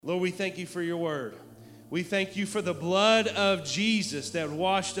Lord, we thank you for your word. We thank you for the blood of Jesus that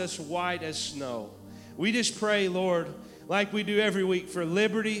washed us white as snow. We just pray, Lord, like we do every week, for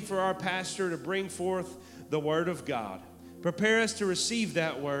liberty for our pastor to bring forth the word of God. Prepare us to receive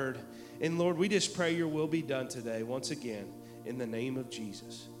that word. And Lord, we just pray your will be done today once again in the name of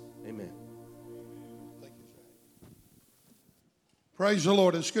Jesus. Amen. Thank you, Jack. Praise the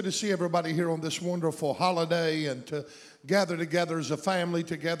Lord. It's good to see everybody here on this wonderful holiday and to gather together as a family,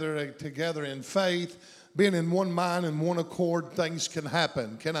 together in faith. Being in one mind and one accord, things can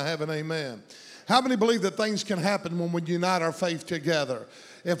happen. Can I have an amen? How many believe that things can happen when we unite our faith together?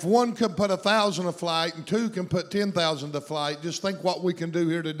 If one can put 1,000 to flight and two can put 10,000 to flight, just think what we can do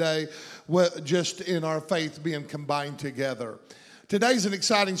here today with just in our faith being combined together. Today's an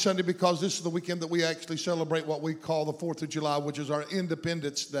exciting Sunday because this is the weekend that we actually celebrate what we call the 4th of July, which is our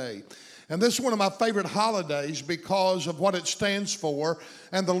Independence Day. And this is one of my favorite holidays because of what it stands for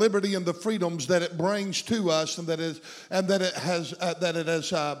and the liberty and the freedoms that it brings to us, and that it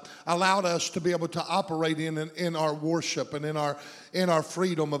has allowed us to be able to operate in our worship and in our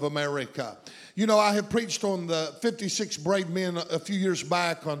freedom of America. You know, I have preached on the 56 brave men a few years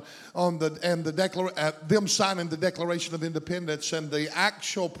back them signing the Declaration of Independence and the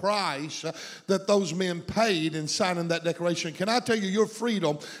actual price that those men paid in signing that declaration. Can I tell you, your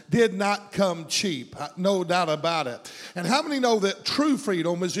freedom did not come cheap, no doubt about it. And how many know that true freedom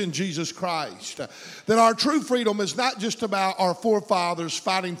is in Jesus Christ? That our true freedom is not just about our forefathers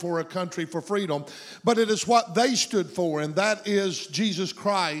fighting for a country for freedom, but it is what they stood for, and that is Jesus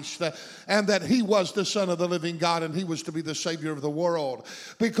Christ, and that he was the Son of the living God, and he was to be the Savior of the world.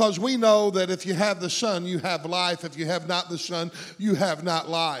 Because we know that if you have the Son, you have life. If you have not the Son, you have not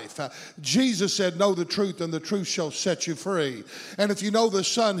life. Jesus said, know the truth, and the truth shall set you free. And if you know the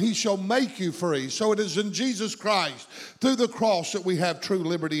Son, he shall make you free. So it is in Jesus Christ, through the cross, that we have true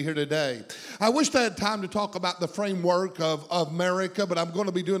liberty here today. I wish I had time to talk about the framework of America, but I'm going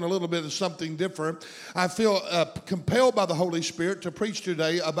to be doing a little bit of something different. I feel compelled by the Holy Spirit to preach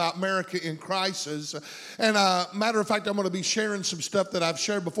today about America in crisis. And matter of fact, I'm going to be sharing some stuff that I've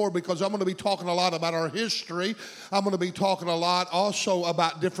shared before, because I'm going to be talking a lot about our history. I'm going to be talking a lot also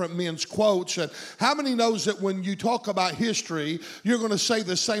about different men's quotes. And how many knows that when you talk about history, you're going to say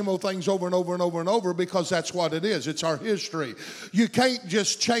the same old things over and over and over and over, because that's what it is. It's our history. You can't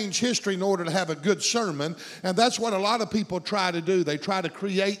just change history in order to have a good sermon. And that's what a lot of people try to do. They try to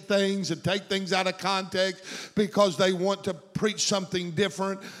create things and take things out of context because they want to preach something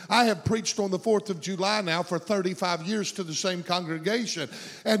different. I have preached on the 4th of July now for 35 years to the same congregation.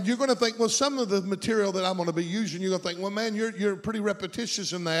 And you're going to think, well, some of the material that I'm going to be using, you're going to think, well, man, you're pretty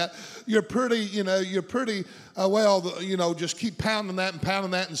repetitious in that. You're pretty, just keep pounding that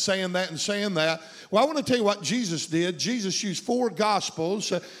and saying that and saying that. Well, I want to tell you what Jesus did. Jesus used 4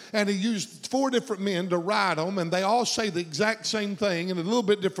 gospels, and he used 4 different men to write them, and they all say the exact same thing in a little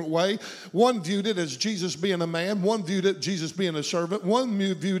bit different way. One viewed it as Jesus being a man. One viewed it Jesus being a servant. One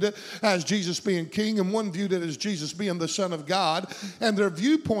viewed it as Jesus being king, and one viewed it as Jesus being the Son of God. And their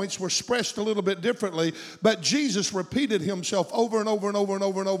viewpoints were expressed a little bit differently, but Jesus repeated himself over and over and over and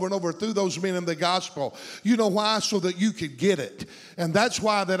over and over and over through those men in the gospel. You know why? So that you could get it. And that's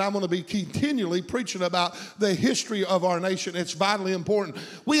why that I'm going to be continually preaching about the history of our nation. It's vitally important.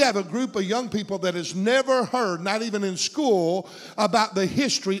 We have a group of young people that has never heard, not even in school, about the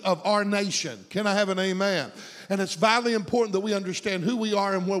history of our nation. Can I have an amen? And it's vitally important that we understand who we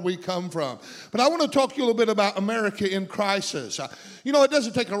are and where we come from. But I want to talk to you a little bit about America in crisis. You know, it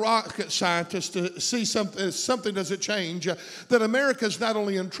doesn't take a rocket scientist to see something doesn't change, that America is not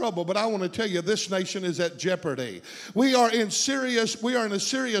only in trouble, but I want to tell you this nation is at jeopardy. We are in a serious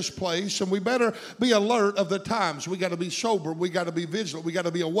place, and we better be alert of the times. We got to be sober. We got to be vigilant. We got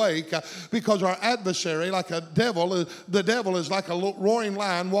to be awake, because our adversary, the devil is like a roaring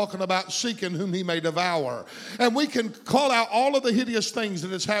lion walking about seeking whom he may devour. And we can call out all of the hideous things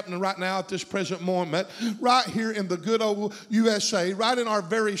that is happening right now at this present moment, right here in the good old USA, right in our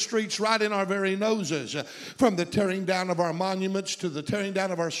very streets, right in our very noses. From the tearing down of our monuments to the tearing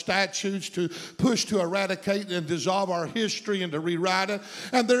down of our statues, to push to eradicate and dissolve our history and to rewrite it.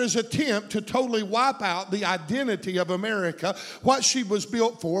 And there is an attempt to totally wipe out the identity of America, what she was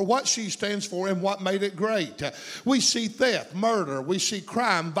built for, what she stands for, and what made it great. We see theft, murder. We see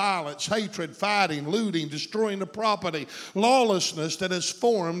crime, violence, hatred, fighting, looting, destroying destroying of property, lawlessness that has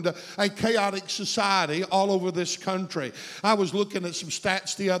formed a chaotic society all over this country. I was looking at some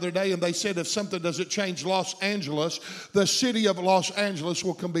stats the other day, and they said if something doesn't change Los Angeles, the city of Los Angeles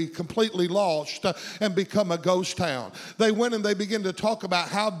will be completely lost and become a ghost town. They went and they began to talk about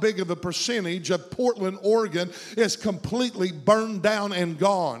how big of a percentage of Portland, Oregon is completely burned down and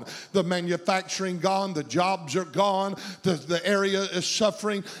gone. The manufacturing gone, the jobs are gone, the area is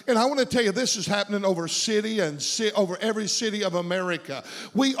suffering. And I want to tell you, this is happening over over every city of America.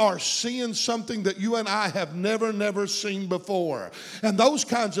 We are seeing something that you and I have never seen before. And those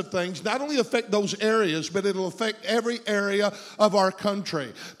kinds of things not only affect those areas, but it'll affect every area of our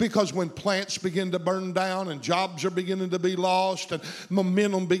country. Because when plants begin to burn down and jobs are beginning to be lost and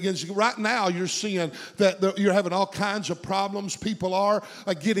momentum begins, right now you're seeing that you're having all kinds of problems. People are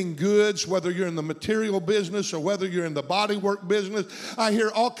getting goods, whether you're in the material business or whether you're in the bodywork business. I hear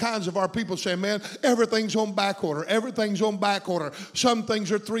all kinds of our people say, man, everything's on back order. Everything's on back order. Some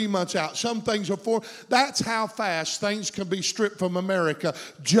things are 3 months out. Some things are 4. That's how fast things can be stripped from America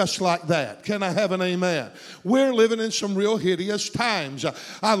just like that. Can I have an amen? We're living in some real hideous times.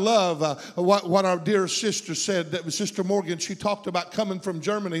 I love what our dear sister said, that was Sister Morgan. She talked about coming from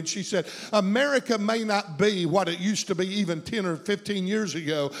Germany, and she said, America may not be what it used to be even 10 or 15 years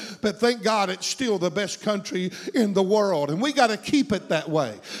ago, but thank God it's still the best country in the world. And we got to keep it that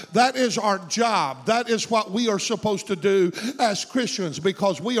way. That is our job. That is what we are supposed to do as Christians,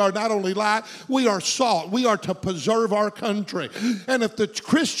 because we are not only light, we are salt. We are to preserve our country. And if the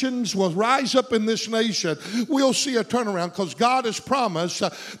Christians will rise up in this nation, we'll see a turnaround, because God has promised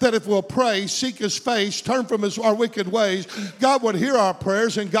that if we'll pray, seek His face, turn from our wicked ways, God would hear our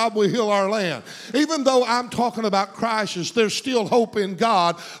prayers and God will heal our land. Even though I'm talking about crisis, there's still hope in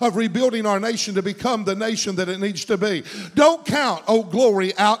God of rebuilding our nation to become the nation that it needs to be. Don't count Old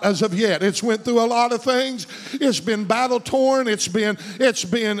Glory out as of yet. It's went through a lot of things. It's been battle torn. It's been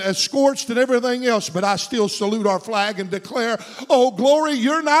scorched and everything else. But I still salute our flag and declare, Old Glory,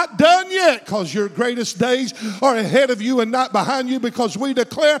 you're not done yet, because your greatest days are ahead of you and not behind you, because we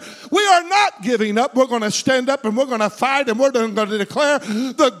declare we are not giving up. We're going to stand up and we're going to fight, and we're going to declare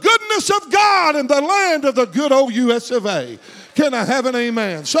the goodness of God in the land of the good old US of A. Can I have an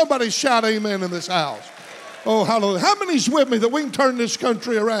amen? Somebody shout amen in this house. Oh, hallelujah. How many's with me that we can turn this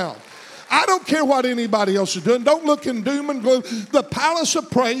country around? I don't care what anybody else is doing. Don't look in doom and gloom. The palace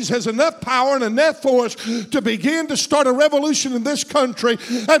of praise has enough power and enough force to begin to start a revolution in this country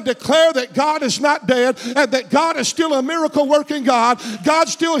and declare that God is not dead and that God is still a miracle working God. God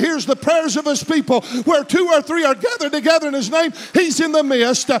still hears the prayers of His people. Where 2 or 3 are gathered together in His name, He's in the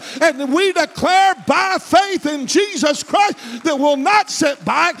midst. And we declare by faith in Jesus Christ that we'll not sit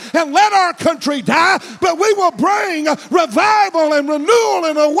back and let our country die, but we will bring revival and renewal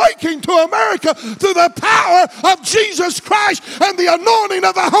and awakening to America through the power of Jesus Christ and the anointing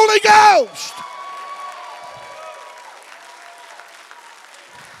of the Holy Ghost.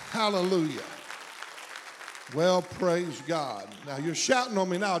 Hallelujah. Well, praise God. Now, you're shouting on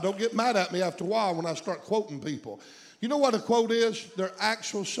me now. Don't get mad at me after a while when I start quoting people. You know what a quote is? They're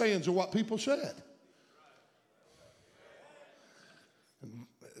actual sayings of what people said.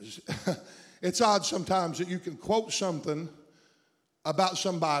 It's odd sometimes that you can quote something about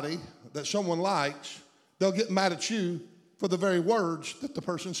somebody that someone likes. They'll get mad at you for the very words that the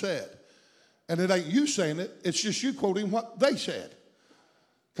person said. And it ain't you saying it. It's just you quoting what they said.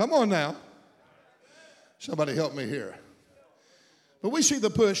 Come on now. Somebody help me here. But we see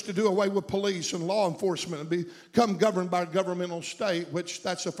the push to do away with police and law enforcement and become governed by a governmental state, which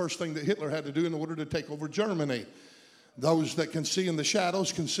that's the first thing that Hitler had to do in order to take over Germany. Those that can see in the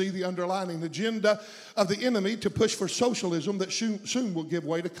shadows can see the underlying agenda of the enemy to push for socialism that soon will give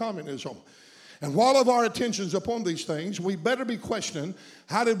way to communism. And while of our attention's upon these things, we better be questioning,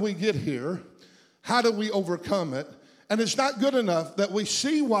 how did we get here? How did we overcome it? And it's not good enough that we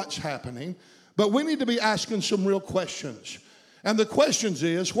see what's happening, but we need to be asking some real questions. And the questions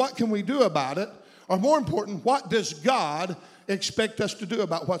is, what can we do about it? Or more important, what does God expect us to do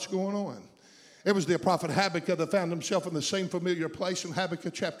about what's going on? It was the prophet Habakkuk that found himself in the same familiar place in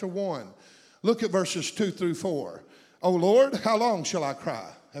Habakkuk chapter 1. Look at verses 2 through 4. O Lord, how long shall I cry?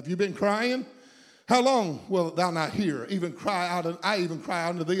 Have you been crying? How long wilt thou not hear? I even cry out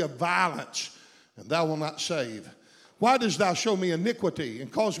unto thee of violence, and thou wilt not save. Why dost thou show me iniquity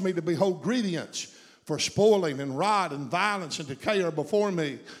and cause me to behold grievance? For spoiling and rot and violence and decay are before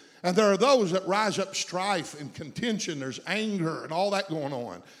me. And there are those that rise up strife and contention. There's anger and all that going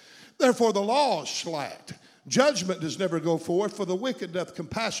on. Therefore the law is slacked. Judgment does never go forth, for the wicked doth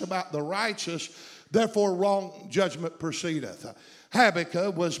compass about the righteous, therefore wrong judgment proceedeth.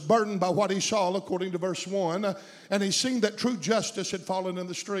 Habakkuk was burdened by what he saw, according to verse 1, and he seen that true justice had fallen in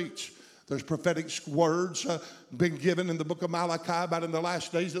the streets. There's prophetic words been given in the book of Malachi about in the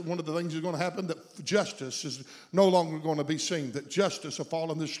last days that one of the things is going to happen, that justice is no longer going to be seen, that justice will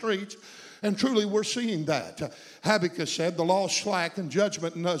fall in the streets. And truly we're seeing that. Habakkuk said the law is slack and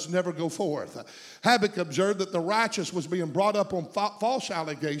judgment does never go forth. Habakkuk observed that the righteous was being brought up on false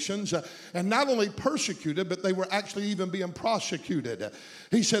allegations and not only persecuted, but they were actually even being prosecuted.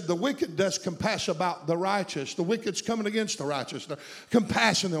 He said the wicked does compass about the righteous. The wicked's coming against the righteous. They're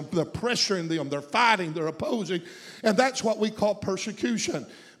compassing them, they're pressuring them, they're fighting, they're opposing. And that's what we call persecution.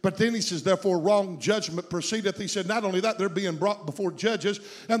 But then he says, therefore, wrong judgment proceedeth. He said, not only that, they're being brought before judges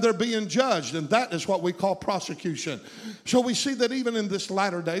and they're being judged. And that is what we call prosecution. So we see that even in this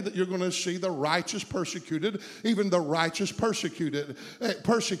latter day that you're going to see the righteous persecuted, even the righteous persecuted.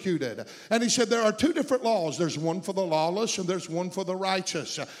 And he said, there are two different laws. There's one for the lawless and there's one for the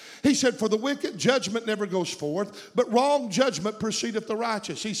righteous. He said, for the wicked, judgment never goes forth, but wrong judgment proceedeth the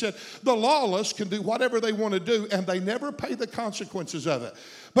righteous. He said, the lawless can do whatever they want to do and they never pay the consequences of it.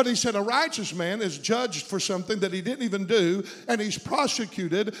 But he said a righteous man is judged for something that he didn't even do, and he's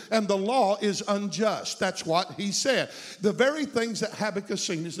prosecuted, and the law is unjust. That's what he said. The very things that Habakkuk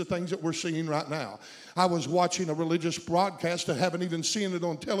seen is the things that we're seeing right now. I was watching a religious broadcast. I haven't even seen it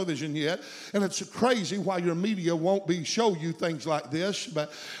on television yet. And it's crazy why your media won't show you things like this.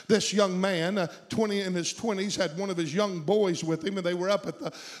 But this young man, in his 20s, had one of his young boys with him. And they were up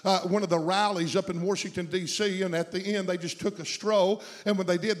at one of the rallies up in Washington, D.C. And at the end, they just took a stroll. And when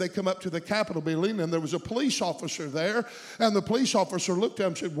they did, they come up to the Capitol building. And there was a police officer there. And the police officer looked at him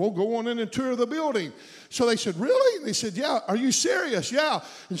and said, well, go on in and tour the building. So they said, really? And they said, yeah. Are you serious? Yeah.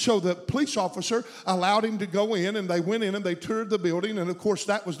 And so the police officer allowed him to go in, and they went in and they toured the building. And of course,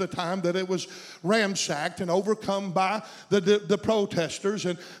 that was the time that it was ransacked and overcome by the protesters.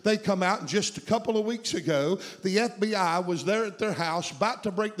 And they come out, and just a couple of weeks ago, the FBI was there at their house, about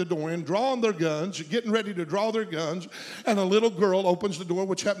to break the door in, drawing their guns, getting ready to draw their guns. And a little girl opens the door,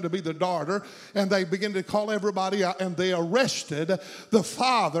 which happened to be the daughter, and they begin to call everybody out, and they arrested the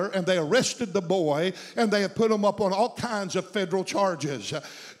father, and they arrested the boy, and they have put them up on all kinds of federal charges.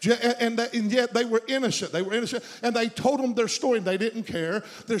 And yet they were innocent. They were innocent. And they told them their story. They didn't care.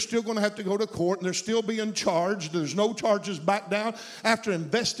 They're still going to have to go to court, and they're still being charged. There's no charges back down. After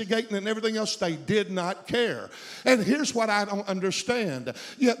investigating and everything else, they did not care. And here's what I don't understand.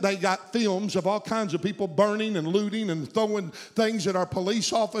 Yet they got films of all kinds of people burning and looting and throwing things at our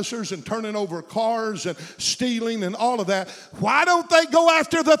police officers and turning over cars and stealing and all of that. Why don't they go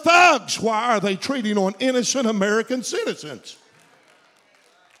after the thugs? Why are they treating on innocent American citizens?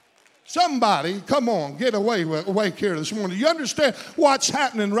 Somebody, come on, get awake here this morning. You understand what's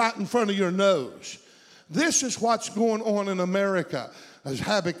happening right in front of your nose? This is what's going on in America. As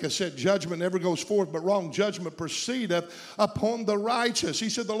Habakkuk said, judgment never goes forth, but wrong judgment proceedeth upon the righteous. He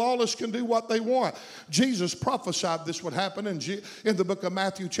said the lawless can do what they want. Jesus prophesied this would happen in the book of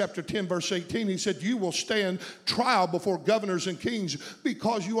Matthew chapter 10, verse 18. He said, you will stand trial before governors and kings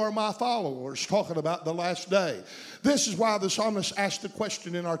because you are my followers, talking about the last day. This is why the psalmist asked the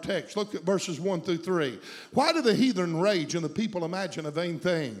question in our text. Look at verses 1 through 3. Why do the heathen rage and the people imagine a vain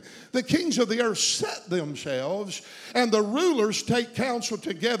thing? The kings of the earth set themselves, and the rulers take counsel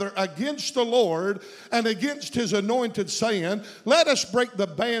together against the Lord and against his anointed, saying, let us break the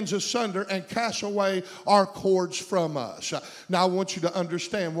bands asunder and cast away our cords from us. Now I want you to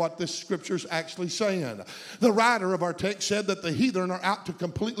understand what this scripture is actually saying. The writer of our text said that the heathen are out to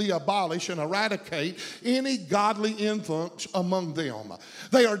completely abolish and eradicate any godly influence among them.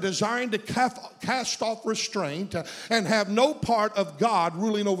 They are designed to cast off restraint and have no part of God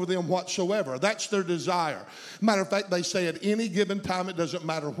ruling over them whatsoever. That's their desire. Matter of fact, they say at any given time, it doesn't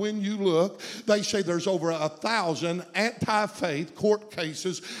matter when you look, they say there's over 1,000 anti-faith court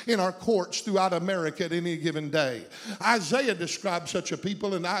cases in our courts throughout America at any given day. Isaiah described such a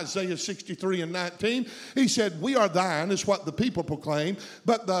people in Isaiah 63 and 19. He said, we are thine, is what the people proclaim.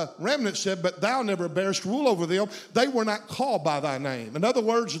 But the remnant said, but thou never bearest rule over them. They were not called by thy name. In other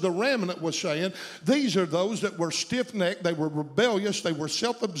words, the remnant was saying, these are those that were stiff-necked, they were rebellious, they were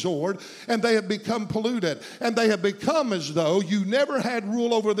self-absorbed, and they have become polluted. And they have become as though you never never had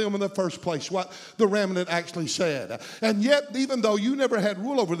rule over them in the first place, what the remnant actually said. And yet, even though you never had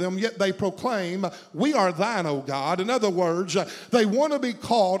rule over them, yet they proclaim, we are thine, O God. In other words, they want to be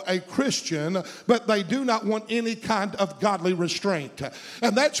called a Christian, but they do not want any kind of godly restraint.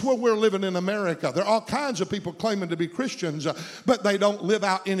 And that's where we're living in America. There are all kinds of people claiming to be Christians, but they don't live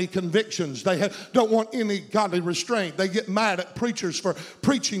out any convictions. They don't want any godly restraint. They get mad at preachers for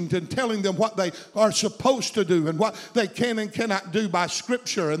preaching and telling them what they are supposed to do and what they can and cannot do by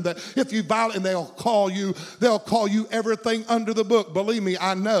Scripture. And that if you violate, they'll call you everything under the book. Believe me,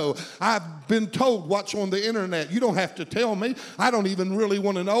 I know. I've been told what's on the internet. You don't have to tell me. I don't even really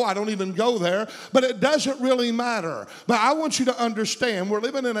want to know. I don't even go there. But it doesn't really matter. But I want you to understand, we're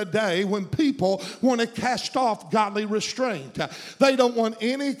living in a day when people want to cast off godly restraint. They don't want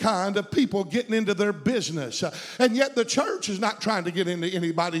any kind of people getting into their business. And yet the church is not trying to get into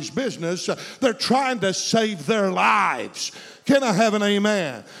anybody's business. They're trying to save their lives. Can I have an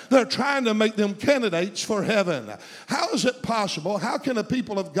amen? They're trying to make them candidates for heaven. How is it possible? How can a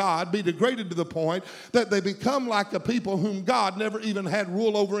people of God be degraded to the point that they become like a people whom God never even had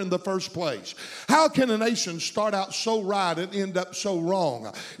rule over in the first place? How can a nation start out so right and end up so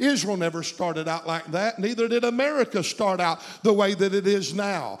wrong? Israel never started out like that. Neither did America start out the way that it is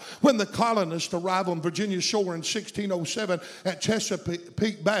now. When the colonists arrived on Virginia shore in 1607 at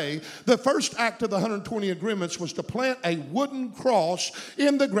Chesapeake Bay, the first act of the 120 Agreements was to plant a wooden cross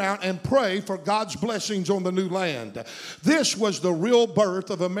in the ground and pray for God's blessings on the new land. This was the real birth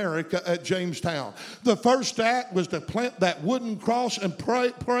of America at Jamestown. The first act was to plant that wooden cross and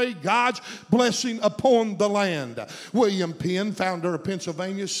pray God's blessing upon the land. William Penn, founder of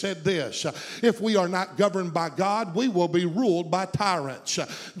Pennsylvania, said this: if we are not governed by God, we will be ruled by tyrants.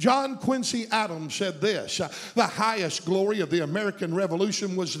 John Quincy Adams said this: the highest glory of the American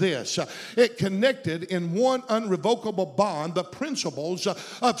Revolution was this: it connected in one unrevocable bond the principles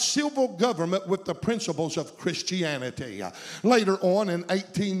of civil government with the principles of Christianity. Later on in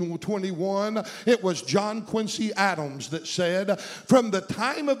 1821, it was John Quincy Adams that said, from the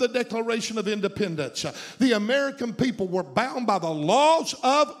time of the Declaration of Independence, the American people were bound by the laws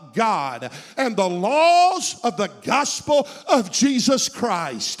of God and the laws of the gospel of Jesus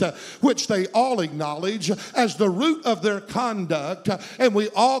Christ, which they all acknowledge as the root of their conduct, and we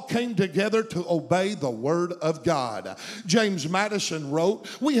all came together to obey the word of God. James Madison wrote,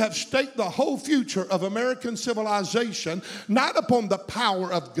 we have staked the whole future of American civilization not upon the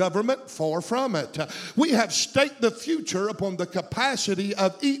power of government, far from it. We have staked the future upon the capacity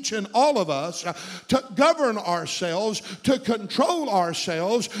of each and all of us to govern ourselves, to control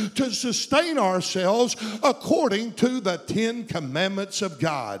ourselves, to sustain ourselves according to the 10 Commandments of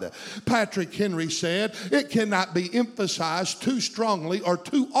God. Patrick Henry said, it cannot be emphasized too strongly or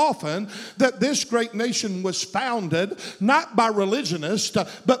too often that this great nation was founded not by religionists,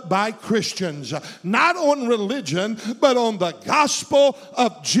 but by Christians. Not on religion, but on the gospel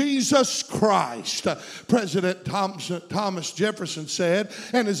of Jesus Christ. President Thomas Jefferson said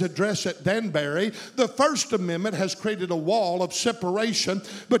in his address at Danbury, the First Amendment has created a wall of separation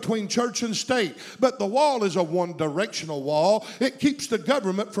between church and state. But the wall is a one-directional wall. It keeps the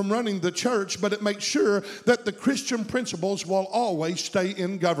government from running the church, but it makes sure that the Christian principles will always stay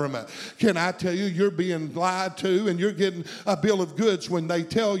in government. Can I tell you, you're being lied to, and you're getting a bill of goods when they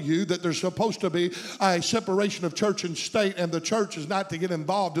tell you that there's supposed to be a separation of church and state, and the church is not to get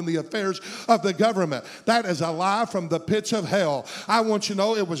involved in the affairs of the government. That is a lie from the pits of hell. I want you to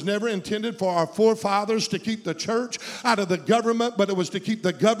know it was never intended for our forefathers to keep the church out of the government, but it was to keep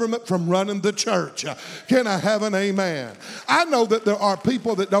the government from running the church. Can I have an amen? I know that there are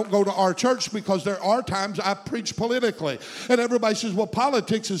people that don't go to our church because there are times I preach politically, and everybody says, well,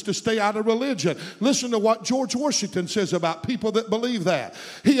 politics is to stay out of religion. Listen to what George Washington says about people that believe that.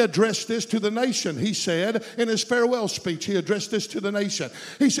 He addressed this to the nation. He said in his farewell speech, he addressed this to the nation.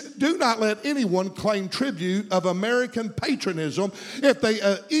 He said, do not let anyone claim tribute of American patriotism if they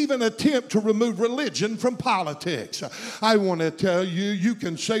even attempt to remove religion from politics. I want to tell you, you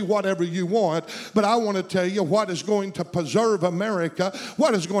can say whatever you want, but I want to tell you what is going to preserve America,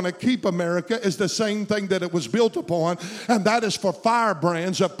 what is going to keep America is the same thing that it was built upon, and that is for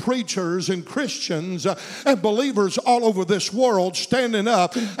firebrands of preachers and Christians and believers all over this world standing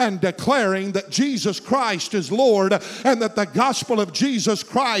up and declaring that Jesus Christ is Lord and that the gospel of Jesus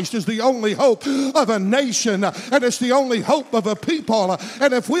Christ is the only hope of a nation and it's the only hope of a people.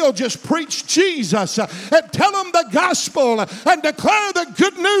 And if we'll just preach Jesus and tell them the gospel and declare the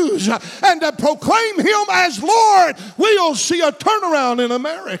good news and to proclaim him as Lord, we'll see a turnaround in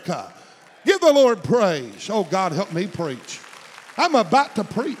America. Give the Lord praise. Oh, God, help me preach. I'm about to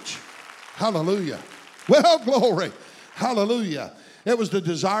preach. Hallelujah. Well, glory. Hallelujah. It was the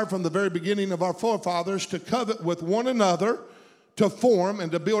desire from the very beginning of our forefathers to covet with one another, to form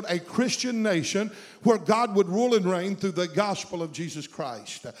and to build a Christian nation where God would rule and reign through the gospel of Jesus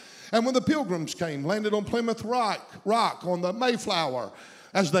Christ. And when the Pilgrims came, landed on Plymouth Rock on the Mayflower,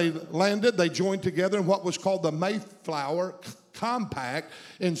 as they landed, they joined together in what was called the Mayflower Compact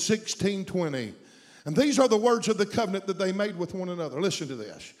in 1620. And these are the words of the covenant that they made with one another. Listen to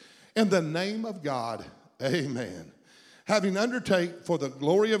this. In the name of God, amen. Having undertake for the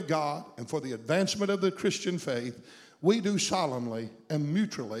glory of God and for the advancement of the Christian faith, we do solemnly and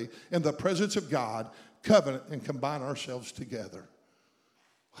mutually in the presence of God covenant and combine ourselves together.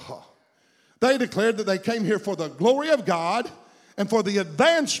 They declared that they came here for the glory of God and for the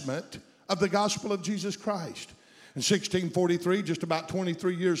advancement of the gospel of Jesus Christ. In 1643, just about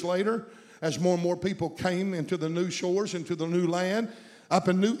 23 years later, as more and more people came into the new shores, into the new land, up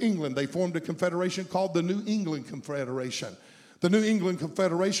in New England, they formed a confederation called the New England Confederation. The New England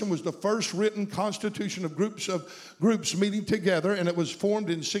Confederation was the first written constitution of groups meeting together, and it was formed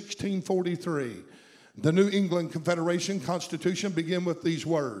in 1643. The New England Confederation Constitution began with these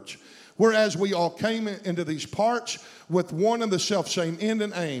words: whereas we all came into these parts with one and the selfsame end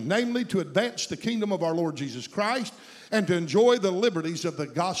and aim, namely to advance the kingdom of our Lord Jesus Christ and to enjoy the liberties of the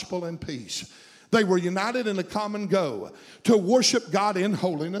gospel and peace. They were united in a common goal to worship God in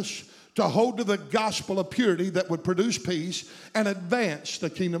holiness, to hold to the gospel of purity that would produce peace and advance the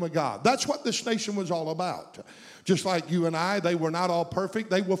kingdom of God. That's what this nation was all about. Just like you and I, they were not all perfect.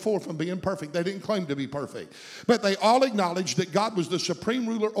 They were far from being perfect. They didn't claim to be perfect. But they all acknowledged that God was the supreme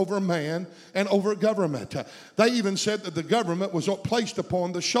ruler over man and over government. They even said that the government was placed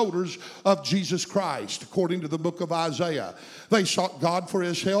upon the shoulders of Jesus Christ, according to the book of Isaiah. They sought God for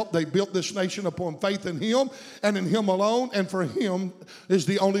his help. They built this nation upon faith in him and in him alone, and for him is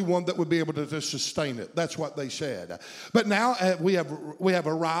the only one that would be able to sustain it. That's what they said. But now we have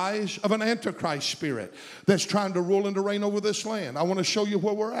a rise of an antichrist spirit that's trying to rule and to reign over this land. I want to show you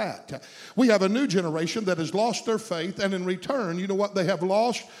where we're at. We have a new generation that has lost their faith, and in return, you know what they have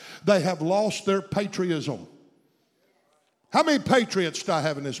lost? They have lost their patriotism. How many patriots do I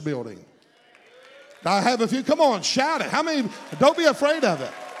have in this building? Do I have a few? Come on, shout it. How many? Don't be afraid of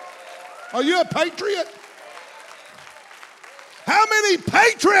it. Are you a patriot? How many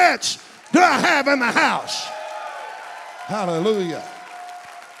patriots do I have in the house? Hallelujah.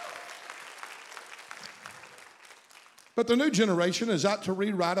 But the new generation is out to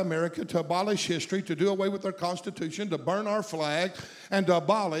rewrite America, to abolish history, to do away with our Constitution, to burn our flag, and to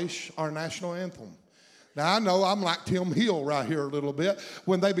abolish our national anthem. Now, I know I'm like Tim Hill right here a little bit.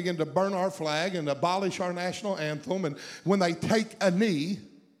 When they begin to burn our flag and abolish our national anthem, and when they take a knee,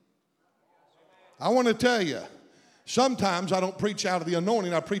 I want to tell you, sometimes I don't preach out of the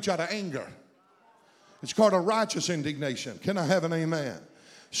anointing, I preach out of anger. It's called a righteous indignation. Can I have an amen?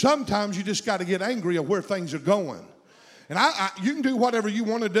 Sometimes you just got to get angry at where things are going. And you can do whatever you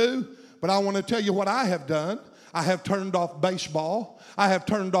want to do, but I want to tell you what I have done. I have turned off baseball. I have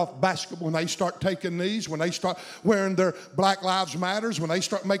turned off basketball. When they start taking knees, when they start wearing their Black Lives Matters, when they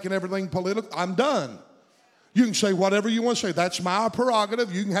start making everything political, I'm done. You can say whatever you want to say. That's my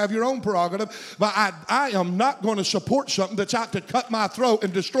prerogative. You can have your own prerogative. But I am not going to support something that's out to cut my throat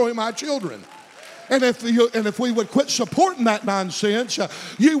and destroy my children. And if we would quit supporting that nonsense,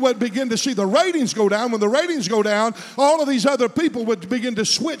 you would begin to see the ratings go down. When the ratings go down, all of these other people would begin to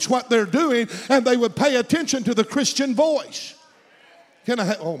switch what they're doing, and they would pay attention to the Christian voice.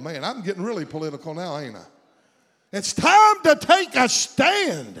 Oh man, I'm getting really political now, ain't I? It's time to take a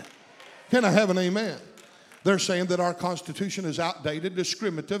stand. Can I have an amen? They're saying that our Constitution is outdated,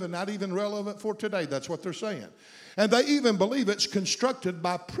 discriminative, and not even relevant for today. That's what they're saying. And they even believe it's constructed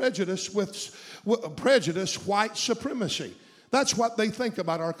by prejudice white supremacy. That's what they think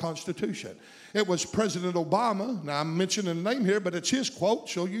about our Constitution. It was President Obama. Now, I'm mentioning the name here, but it's his quote,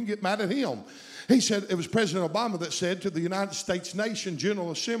 so you can get mad at him. He said it was President Obama that said to the United States Nation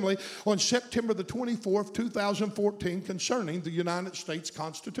General Assembly on September the 24th, 2014, concerning the United States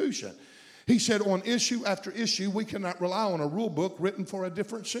Constitution. He said, on issue after issue, we cannot rely on a rule book written for a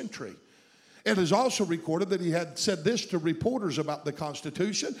different century. It is also recorded that he had said this to reporters about the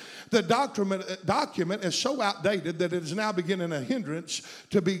Constitution. The document is so outdated that it is now beginning a hindrance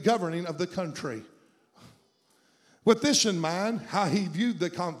to be governing of the country. With this in mind, how he viewed the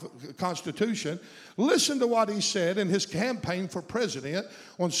Constitution, listen to what he said in his campaign for president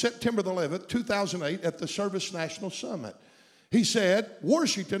on September 11th, 2008 at the Service National Summit. He said,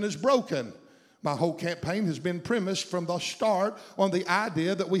 Washington is broken. My whole campaign has been premised from the start on the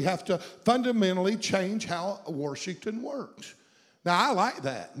idea that we have to fundamentally change how Washington works. Now, I like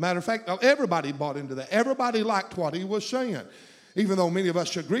that. Matter of fact, everybody bought into that. Everybody liked what he was saying. even though many of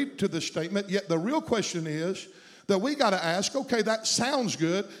us agree to this statement. Yet the real question is that we got to ask, okay, that sounds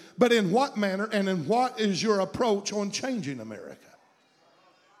good, but in what manner and in what is your approach on changing America?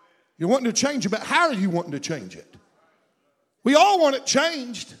 You're wanting to change it, but how are you wanting to change it? We all want it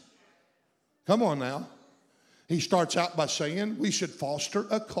changed. Come on now. He starts out by saying we should foster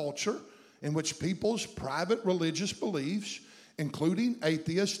a culture in which people's private religious beliefs, including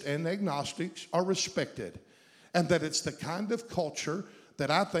atheists and agnostics, are respected. And that it's the kind of culture that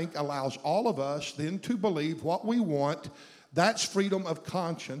I think allows all of us then to believe what we want. That's freedom of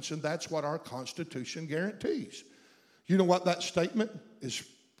conscience, and that's what our Constitution guarantees. You know what? That statement is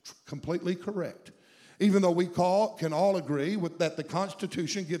completely correct. Even though we can all agree with that the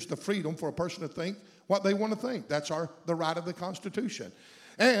Constitution gives the freedom for a person to think what they want to think. That's the right of the Constitution.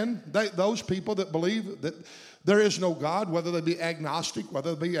 And those people that believe that there is no God, whether they be agnostic,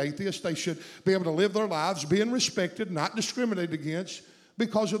 whether they be atheist, they should be able to live their lives being respected, not discriminated against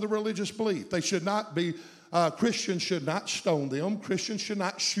because of the religious belief. They should not be, Christians should not stone them. Christians should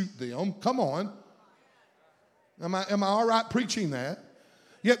not shoot them. Come on. Am I all right preaching that?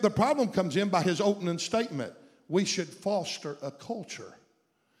 Yet the problem comes in by his opening statement. We should foster a culture.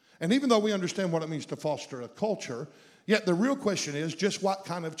 And even though we understand what it means to foster a culture, yet the real question is just what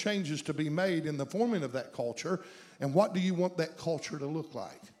kind of changes to be made in the forming of that culture, and what do you want that culture to look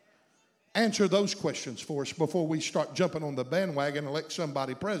like? Answer those questions for us before we start jumping on the bandwagon and elect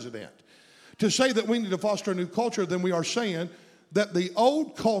somebody president. To say that we need to foster a new culture, then we are saying that the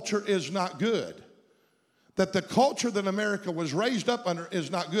old culture is not good. That the culture that America was raised up under is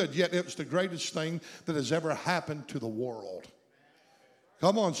not good, yet it was the greatest thing that has ever happened to the world.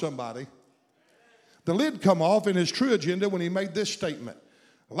 Come on, somebody. The lid come off in his true agenda when he made this statement.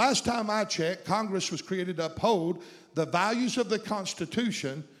 Last time I checked, Congress was created to uphold the values of the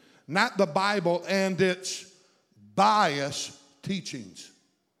Constitution, not the Bible and its biased teachings.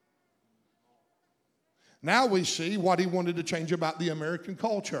 Now we see what he wanted to change about the American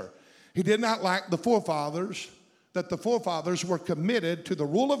culture. He did not like the forefathers, that the forefathers were committed to the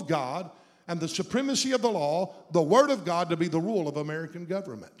rule of God and the supremacy of the law, the Word of God, to be the rule of American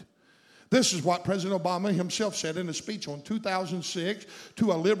government. This is what President Obama himself said in a speech on 2006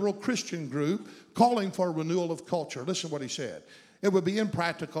 to a liberal Christian group calling for a renewal of culture. Listen to what he said. It would be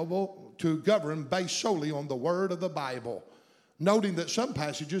impracticable to govern based solely on the Word of the Bible, noting that some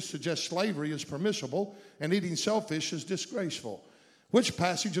passages suggest slavery is permissible and eating shellfish is disgraceful. Which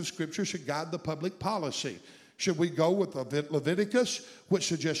passage of Scripture should guide the public policy? Should we go with Leviticus, which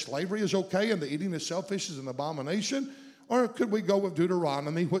suggests slavery is okay and the eating of shellfish is an abomination? Or could we go with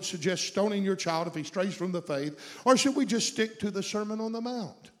Deuteronomy, which suggests stoning your child if he strays from the faith? Or should we just stick to the Sermon on the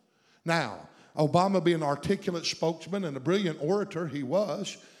Mount? Now, Obama being an articulate spokesman and a brilliant orator he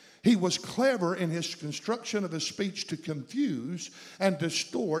was clever in his construction of his speech to confuse and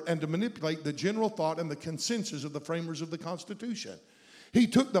distort and to manipulate the general thought and the consensus of the framers of the Constitution. He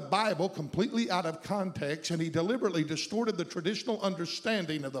took the Bible completely out of context, and he deliberately distorted the traditional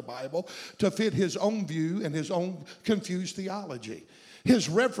understanding of the Bible to fit his own view and his own confused theology. His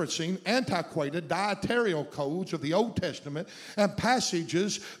referencing antiquated dietarial codes of the Old Testament and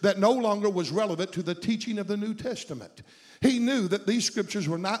passages that no longer was relevant to the teaching of the New Testament. He knew that these scriptures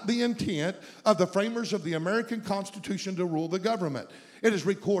were not the intent of the framers of the American Constitution to rule the government. It is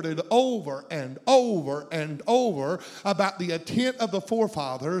recorded over and over and over about the intent of the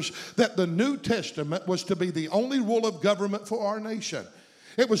forefathers that the New Testament was to be the only rule of government for our nation.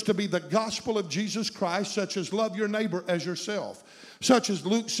 It was to be the gospel of Jesus Christ, such as love your neighbor as yourself. Such as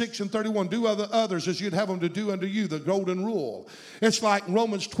Luke 6:31, do other others as you'd have them to do unto you, the golden rule. It's like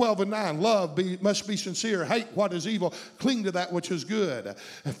Romans 12:9, love must be sincere, hate what is evil, cling to that which is good.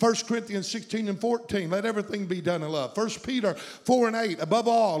 And 1 Corinthians 16:14, let everything be done in love. 1 Peter 4:8, above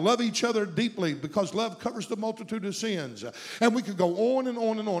all, love each other deeply because love covers the multitude of sins. And we could go on and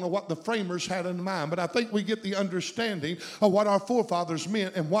on and on of what the framers had in mind, but I think we get the understanding of what our forefathers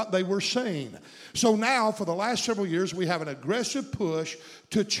meant and what they were saying. So now, for the last several years, we have an aggressive push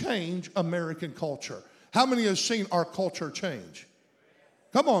to change American culture. How many have seen our culture change?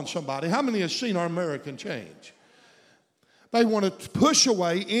 Come on, somebody. How many have seen our American change? They want to push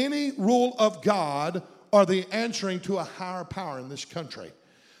away any rule of God or the answering to a higher power in this country.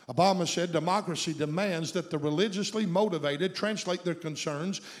 Obama said democracy demands that the religiously motivated translate their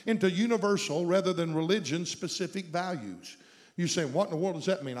concerns into universal rather than religion-specific values. You say, what in the world does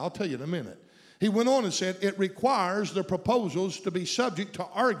that mean? I'll tell you in a minute. He went on and said, it requires the proposals to be subject to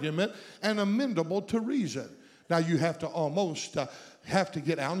argument and amendable to reason. Now, you have to almost have to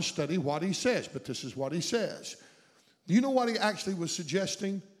get out and study what he says, but this is what he says. Do you know what he actually was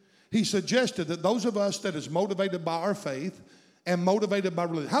suggesting? He suggested that those of us that is motivated by our faith and motivated by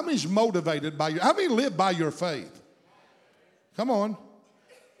religion. How many is motivated by how many live by your faith? Come on.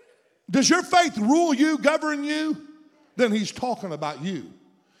 Does your faith rule you, govern you? Then he's talking about you.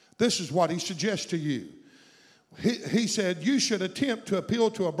 This is what he suggests to you. He said you should attempt to appeal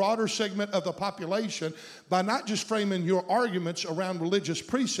to a broader segment of the population by not just framing your arguments around religious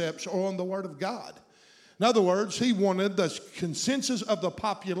precepts or on the Word of God. In other words, he wanted the consensus of the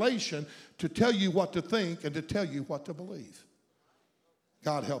population to tell you what to think and to tell you what to believe.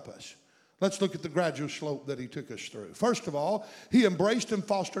 God help us. Let's look at the gradual slope that he took us through. First of all, he embraced and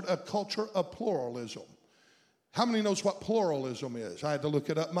fostered a culture of pluralism. How many knows what pluralism is? I had to look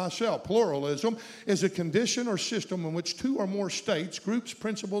it up myself. Pluralism is a condition or system in which two or more states, groups,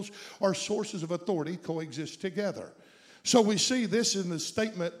 principles, or sources of authority coexist together. So we see this in the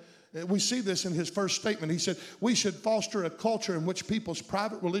statement. We see this in his first statement. He said, we should foster a culture in which people's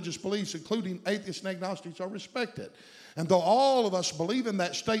private religious beliefs, including atheists and agnostics, are respected. And though all of us believe in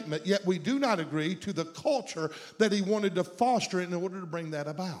that statement, yet we do not agree to the culture that he wanted to foster in order to bring that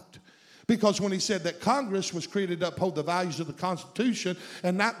about. Because when he said that Congress was created to uphold the values of the Constitution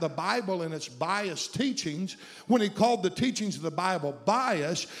and not the Bible and its biased teachings, when he called the teachings of the Bible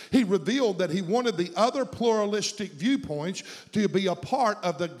biased, he revealed that he wanted the other pluralistic viewpoints to be a part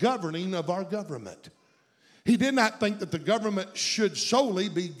of the governing of our government. He did not think that the government should solely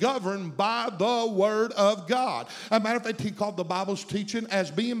be governed by the Word of God. As a matter of fact, he called the Bible's teaching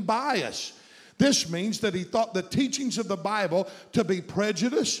as being biased. This means that he thought the teachings of the Bible to be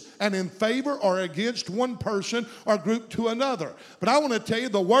prejudiced and in favor or against one person or group to another. But I want to tell you,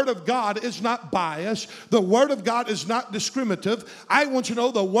 the Word of God is not biased. The Word of God is not discriminative. I want you to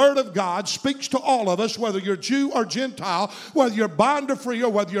know the Word of God speaks to all of us, whether you're Jew or Gentile, whether you're bond or free,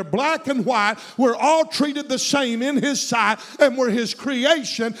 or whether you're black and white. We're all treated the same in His sight, and we're His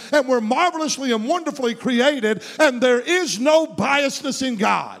creation, and we're marvelously and wonderfully created, and there is no biasness in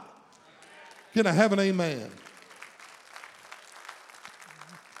God. Can I have an amen?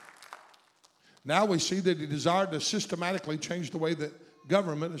 Now we see that he desired to systematically change the way that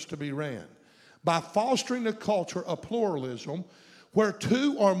government is to be ran by fostering a culture of pluralism where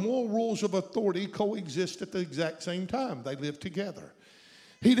two or more rules of authority coexist at the exact same time. They live together.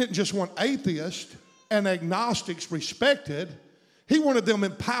 He didn't just want atheists and agnostics respected. He wanted them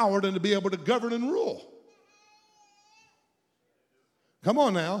empowered and to be able to govern and rule. Come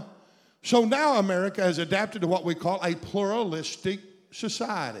on now. So now America has adapted to what we call a pluralistic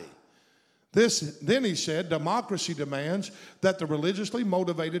society. Then he said, democracy demands that the religiously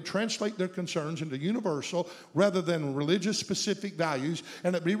motivated translate their concerns into universal rather than religious-specific values,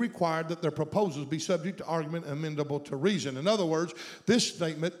 and it be required that their proposals be subject to argument and amendable to reason. In other words, this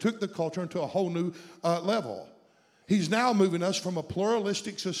statement took the culture into a whole new level. He's now moving us from a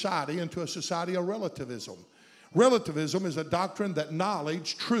pluralistic society into a society of relativism. Relativism is a doctrine that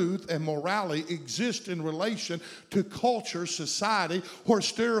knowledge, truth, and morality exist in relation to culture, society, or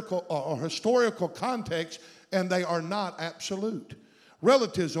historical context, and they are not absolute.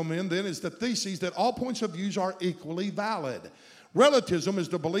 Relativism, then, is the thesis that all points of view are equally valid. Relativism is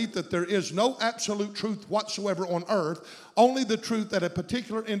the belief that there is no absolute truth whatsoever on earth, only the truth that a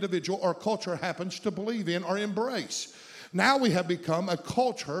particular individual or culture happens to believe in or embrace. Now we have become a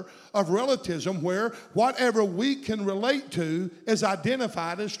culture of relativism where whatever we can relate to is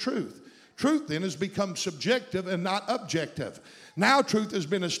identified as truth. Truth then has become subjective and not objective. Now truth has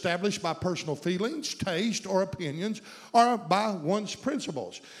been established by personal feelings, taste, or opinions, or by one's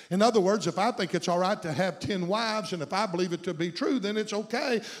principles. In other words, if I think it's all right to have 10 wives, and if I believe it to be true, then it's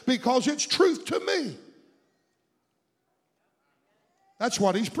okay because it's truth to me. That's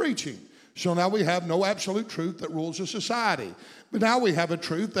what he's preaching. So now we have no absolute truth that rules a society. But now we have a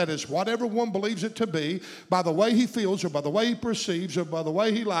truth that is whatever one believes it to be by the way he feels or by the way he perceives or by the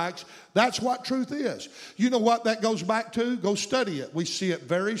way he likes. That's what truth is. You know what that goes back to? Go study it. We see it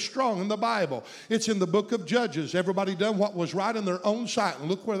very strong in the Bible. It's in the book of Judges. Everybody done what was right in their own sight, and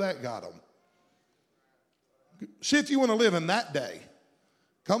look where that got them. See if you want to live in that day.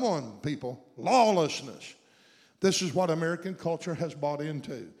 Come on, people. Lawlessness. This is what American culture has bought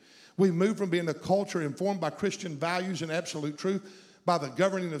into. We moved from being a culture informed by Christian values and absolute truth by the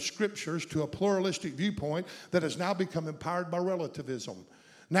governing of scriptures to a pluralistic viewpoint that has now become empowered by relativism.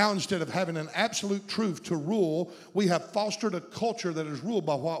 Now, instead of having an absolute truth to rule, we have fostered a culture that is ruled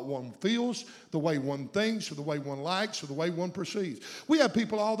by what one feels, the way one thinks, or the way one likes, or the way one perceives. We have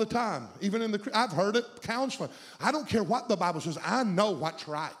people all the time, even in I've heard it counseling. I don't care what the Bible says. I know what's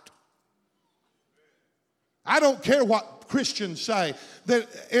right. I don't care what Christians say, that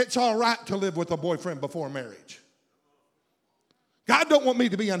it's all right to live with a boyfriend before marriage. God don't want me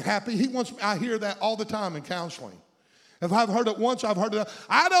to be unhappy. He wants me. I hear that all the time in counseling. If I've heard it once, I've heard it.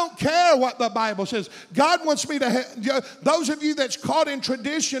 I don't care what the Bible says. God wants me to, those of you that's caught in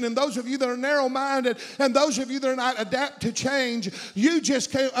tradition, and those of you that are narrow-minded, and those of you that are not adapt to change, you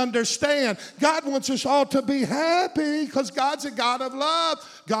just can't understand. God wants us all to be happy because God's a God of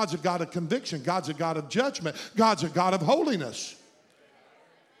love. God's a God of conviction. God's a God of judgment. God's a God of holiness.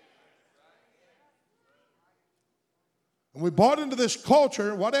 And we bought into this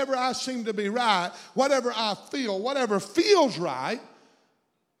culture, whatever I seem to be right, whatever I feel, whatever feels right,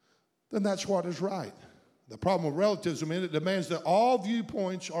 then that's what is right. The problem with relativism is it demands that all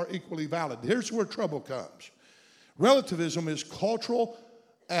viewpoints are equally valid. Here's where trouble comes. Relativism is cultural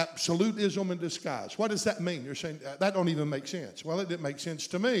absolutism in disguise. What does that mean? You're saying that don't even make sense. Well, it didn't make sense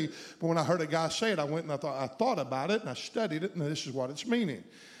to me, but when I heard a guy say it, I went and I thought about it and I studied it, and this is what it's meaning.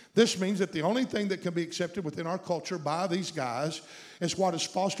 This means that the only thing that can be accepted within our culture by these guys is what is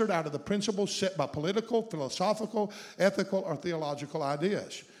fostered out of the principles set by political, philosophical, ethical, or theological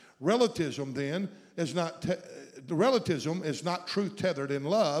ideas. Relativism, then, is not truth tethered in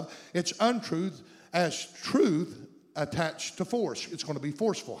love. It's untruth as truth attached to force. It's going to be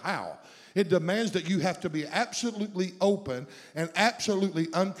forceful. How? It demands that you have to be absolutely open and absolutely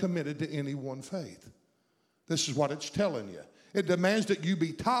uncommitted to any one faith. This is what it's telling you. It demands that you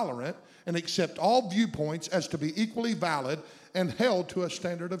be tolerant and accept all viewpoints as to be equally valid and held to a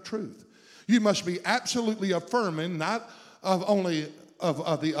standard of truth. You must be absolutely affirming, not of only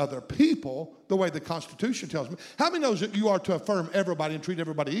of the other people, the way the Constitution tells me. How many knows that you are to affirm everybody and treat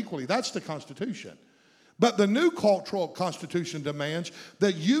everybody equally? That's the Constitution. But the new cultural Constitution demands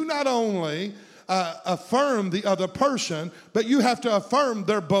that you not only affirm the other person, but you have to affirm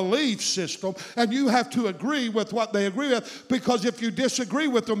their belief system, and you have to agree with what they agree with, because if you disagree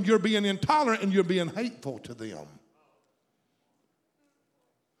with them, you're being intolerant and you're being hateful to them.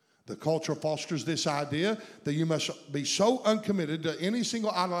 The culture fosters this idea that you must be so uncommitted to any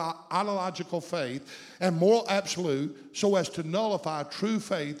single ideological faith and moral absolute so as to nullify true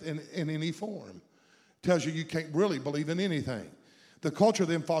faith in any form. Tells you can't really believe in anything. The culture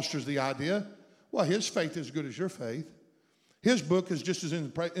then fosters the idea, well, his faith is as good as your faith. His book is just as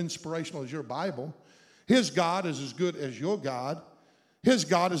inspirational as your Bible. His God is as good as your God. His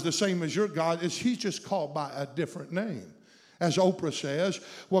God is the same as your God. He's just called by a different name. As Oprah says,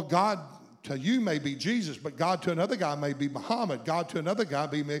 well, God to you may be Jesus, but God to another guy may be Muhammad. God to another guy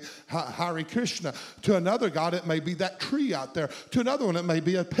may be Hare Krishna. To another God, it may be that tree out there. To another one, it may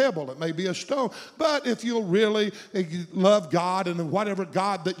be a pebble. It may be a stone. But if you'll really love God and whatever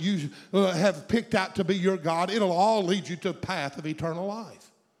God that you have picked out to be your God, it'll all lead you to the path of eternal life.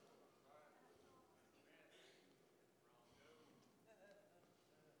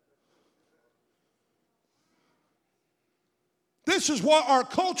 This is what our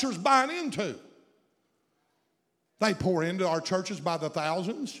culture's buying into. They pour into our churches by the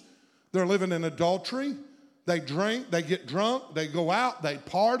thousands. They're living in adultery. They drink, they get drunk, they go out, they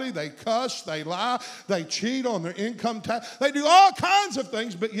party, they cuss, they lie, they cheat on their income tax. They do all kinds of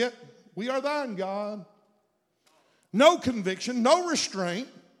things, but yet we are thine, God. No conviction, no restraint.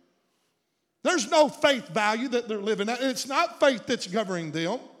 There's no faith value that they're living at. And it's not faith that's governing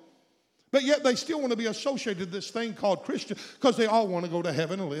them. But yet they still want to be associated with this thing called Christian because they all want to go to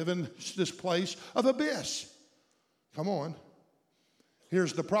heaven and live in this place of abyss. Come on.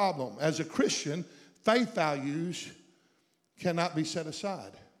 Here's the problem. As a Christian, faith values cannot be set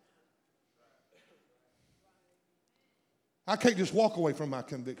aside. I can't just walk away from my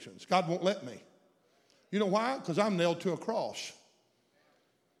convictions. God won't let me. You know why? Because I'm nailed to a cross.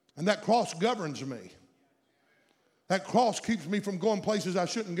 And that cross governs me. That cross keeps me from going places I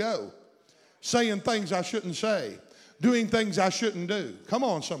shouldn't go. Saying things I shouldn't say, doing things I shouldn't do. Come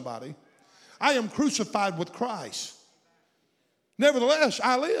on, somebody. I am crucified with Christ. Nevertheless,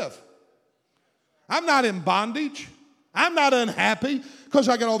 I live. I'm not in bondage. I'm not unhappy because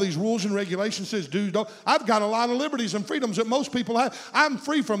I got all these rules and regulations says do, don't. I've got a lot of liberties and freedoms that most people have. I'm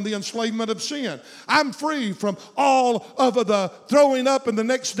free from the enslavement of sin. I'm free from all of the throwing up in the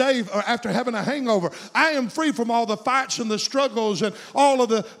next day after having a hangover. I am free from all the fights and the struggles and all of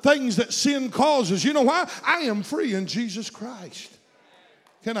the things that sin causes. You know why? I am free in Jesus Christ.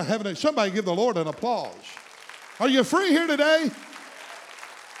 Can I have somebody give the Lord an applause? Are you free here today?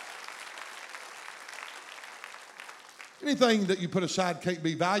 Anything that you put aside can't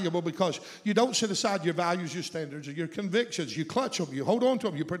be valuable because you don't set aside your values, your standards, or your convictions. You clutch them, you hold on to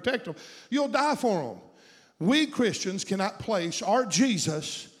them, you protect them. You'll die for them. We Christians cannot place our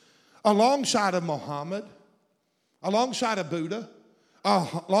Jesus alongside of Muhammad, alongside of Buddha,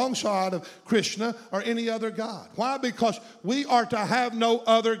 alongside of Krishna, or any other God. Why? Because we are to have no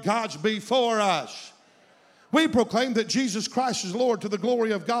other gods before us. We proclaim that Jesus Christ is Lord to the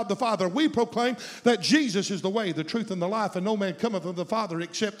glory of God the Father. We proclaim that Jesus is the way, the truth, and the life, and no man cometh to the Father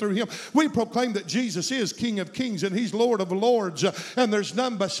except through him. We proclaim that Jesus is King of kings and he's Lord of lords, and there's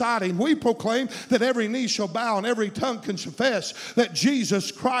none beside him. We proclaim that every knee shall bow and every tongue can confess that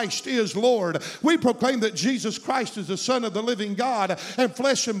Jesus Christ is Lord. We proclaim that Jesus Christ is the Son of the living God, and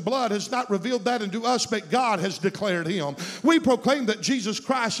flesh and blood has not revealed that unto us, but God has declared him. We proclaim that Jesus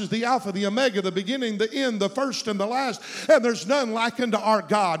Christ is the Alpha, the Omega, the beginning, the end, the first and the last, and there's none like unto our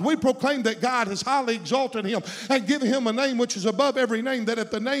God. We proclaim that God has highly exalted him and given him a name which is above every name, that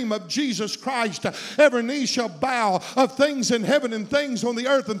at the name of Jesus Christ every knee shall bow, of things in heaven and things on the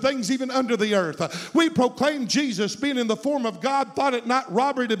earth and things even under the earth. We proclaim Jesus, being in the form of God, thought it not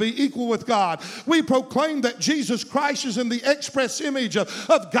robbery to be equal with God. We proclaim that Jesus Christ is in the express image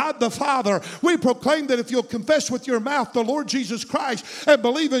of God the Father. We proclaim that if you'll confess with your mouth the Lord Jesus Christ and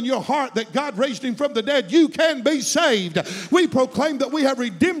believe in your heart that God raised him from the dead, you can be saved. We proclaim that we have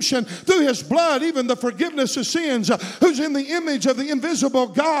redemption through his blood, even the forgiveness of sins, who's in the image of the invisible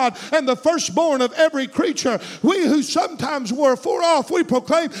God and the firstborn of every creature. We who sometimes were far off, we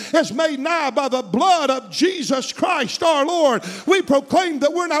proclaim is made nigh by the blood of Jesus Christ our Lord. We proclaim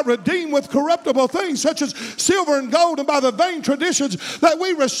that we're not redeemed with corruptible things such as silver and gold and by the vain traditions that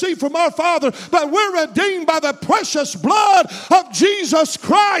we receive from our Father, but we're redeemed by the precious blood of Jesus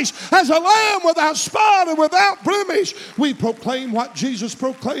Christ as a lamb without spot and without blemish. We proclaim what Jesus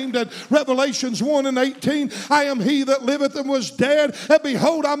proclaimed in Revelations 1:18. I am he that liveth and was dead, and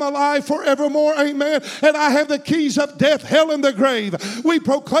behold, I'm alive forevermore. Amen. And I have the keys of death, hell, and the grave. We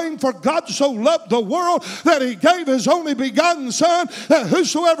proclaim, for God so loved the world that he gave his only begotten Son, that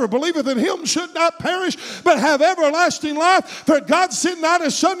whosoever believeth in him should not perish, but have everlasting life. For God sent not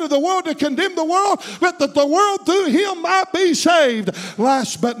his Son to the world to condemn the world, but that the world through him might be saved.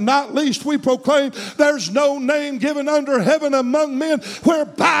 Last but not least, we proclaim there's no name given under heaven among men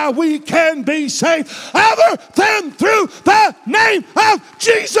whereby we can be saved other than through the name of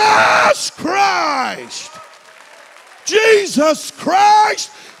Jesus Christ. Jesus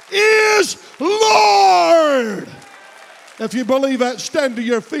Christ is Lord. If you believe that, stand to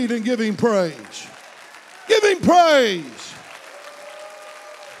your feet and give him praise. Give him praise.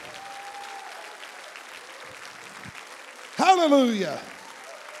 Hallelujah.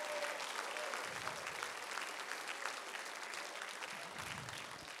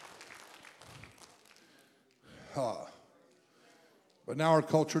 But now our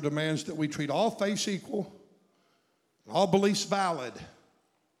culture demands that we treat all faiths equal, all beliefs valid.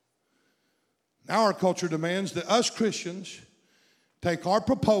 Now our culture demands that us Christians take our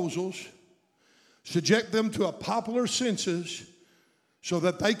proposals, subject them to a popular census so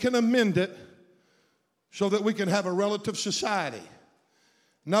that they can amend it so that we can have a relative society.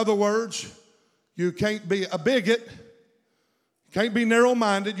 In other words, you can't be a bigot, you can't be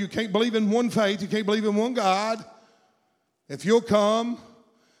narrow-minded, you can't believe in one faith, you can't believe in one God. If you'll come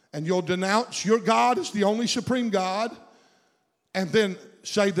and you'll denounce your God as the only supreme God, and then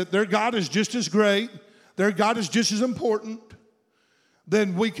say that their God is just as great, their God is just as important,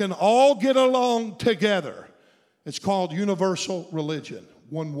 then we can all get along together. It's called universal religion,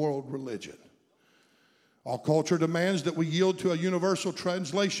 one world religion. Our culture demands that we yield to a universal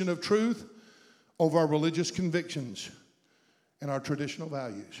translation of truth over our religious convictions and our traditional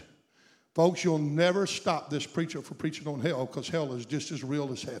values. Folks, you'll never stop this preacher from preaching on hell, because hell is just as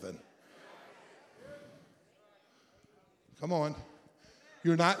real as heaven. Come on.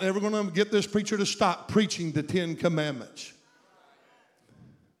 You're not ever going to get this preacher to stop preaching the 10 Commandments.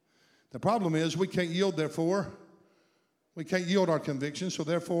 The problem is we can't yield, therefore. We can't yield our convictions, so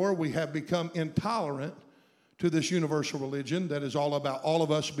therefore we have become intolerant to this universal religion that is all about all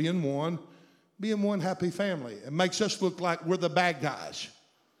of us being one happy family. It makes us look like we're the bad guys.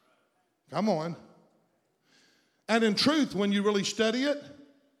 Come on. And in truth, when you really study it,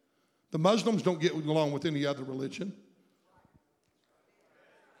 the Muslims don't get along with any other religion.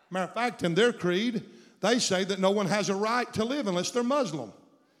 Matter of fact, in their creed, they say that no one has a right to live unless they're Muslim.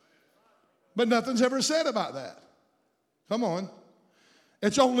 But nothing's ever said about that. Come on.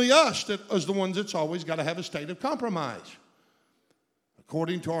 It's only us that is the ones that's always got to have a state of compromise.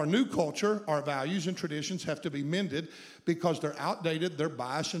 According to our new culture, our values and traditions have to be mended because they're outdated, they're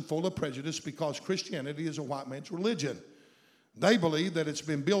biased and full of prejudice, because Christianity is a white man's religion. They believe that it's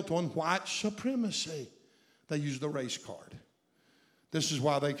been built on white supremacy. They use the race card. This is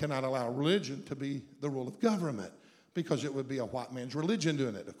why they cannot allow religion to be the rule of government, because it would be a white man's religion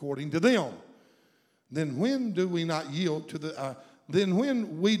doing it, according to them. Then when do we not yield to the? Then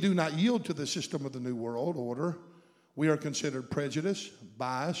when we do not yield to the system of the New World Order, we are considered prejudiced,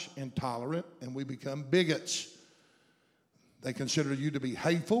 biased, intolerant, and we become bigots. They consider you to be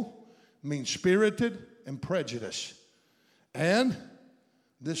hateful, mean-spirited, and prejudiced. And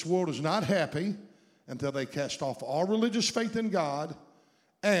this world is not happy until they cast off all religious faith in God,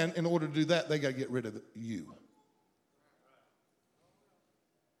 and in order to do that, they got to get rid of you.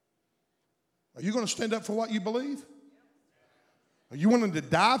 Are you going to stand up for what you believe? Are you willing to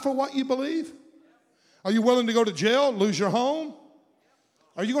die for what you believe? Are you willing to go to jail, lose your home?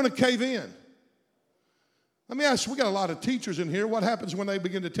 Are you going to cave in? Let me ask you, we got a lot of teachers in here. What happens when they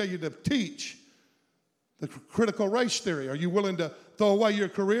begin to tell you to teach the critical race theory? Are you willing to throw away your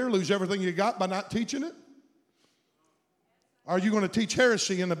career, lose everything you got by not teaching it? Are you going to teach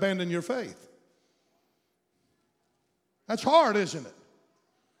heresy and abandon your faith? That's hard, isn't it?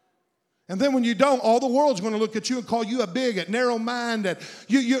 And then when you don't, all the world's going to look at you and call you a bigot, narrow-minded.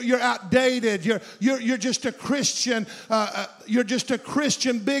 You're outdated. You're just a Christian. You're just a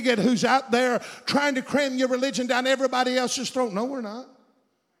Christian bigot who's out there trying to cram your religion down everybody else's throat. No, we're not.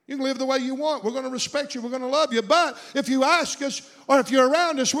 You can live the way you want. We're going to respect you. We're going to love you. But if you ask us or if you're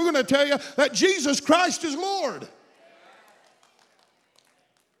around us, we're going to tell you that Jesus Christ is Lord.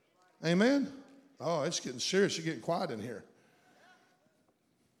 Amen? Oh, it's getting serious. It's getting quiet in here.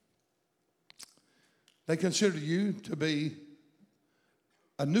 They consider you to be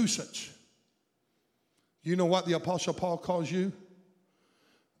a nuisance. You know what the Apostle Paul calls you?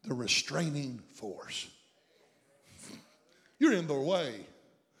 The restraining force. You're in their way.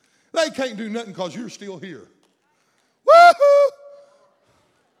 They can't do nothing because you're still here. Woo-hoo!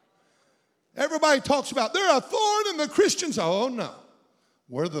 Everybody talks about they're a thorn in the Christians. Oh, no.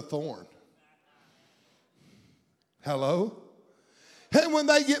 We're the thorn. Hello? And when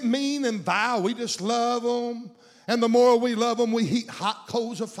they get mean and vile, we just love them. And the more we love them, we heap hot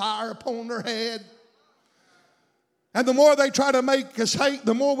coals of fire upon their head. And the more they try to make us hate,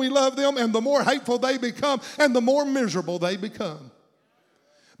 the more we love them, and the more hateful they become, and the more miserable they become.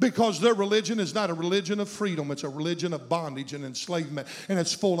 Because their religion is not a religion of freedom. It's a religion of bondage and enslavement, and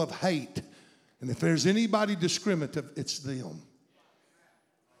it's full of hate. And if there's anybody discriminative, it's them.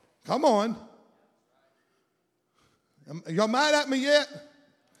 Come on. Y'all mad at me yet?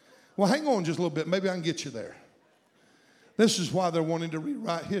 Well, hang on just a little bit. Maybe I can get you there. This is why they're wanting to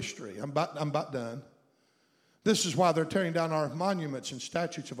rewrite history. I'm about done. This is why they're tearing down our monuments and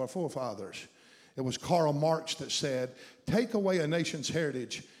statues of our forefathers. It was Karl Marx that said, take away a nation's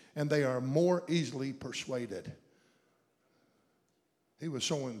heritage and they are more easily persuaded. He was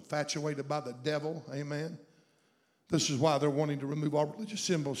so infatuated by the devil. Amen. This is why they're wanting to remove all religious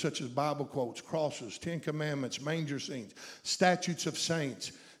symbols such as Bible quotes, crosses, 10 Commandments, manger scenes, statues of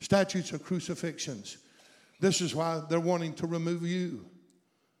saints, statues of crucifixions. This is why they're wanting to remove you,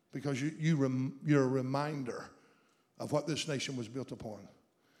 because you're a reminder of what this nation was built upon.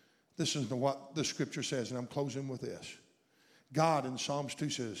 This is what the scripture says, and I'm closing with this. God in Psalms 2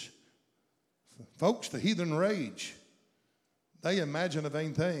 says, folks, the heathen rage. They imagine a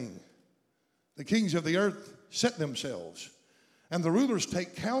vain thing. The kings of the earth set themselves, and the rulers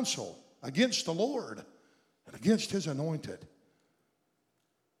take counsel against the Lord and against his anointed.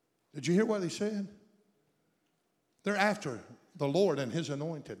 Did you hear what he said? They're after the Lord and his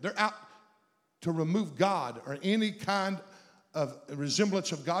anointed. They're out to remove God or any kind of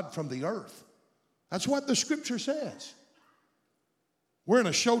resemblance of God from the earth. That's what the scripture says. We're in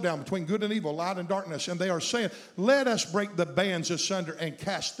a showdown between good and evil, light and darkness, and they are saying, let us break the bands asunder and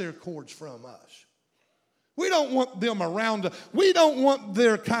cast their cords from us. We don't want them around us. We don't want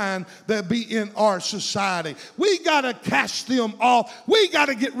their kind that be in our society. We got to cast them off. We got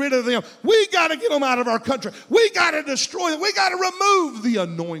to get rid of them. We got to get them out of our country. We got to destroy them. We got to remove the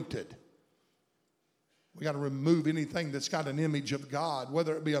anointed. We got to remove anything that's got an image of God,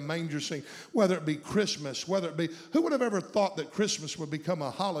 whether it be a manger scene, whether it be Christmas, whether it be, who would have ever thought that Christmas would become a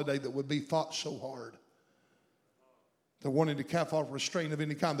holiday that would be fought so hard? They're wanting to cast off restraint of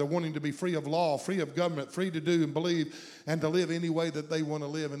any kind. They're wanting to be free of law, free of government, free to do and believe, and to live any way that they want to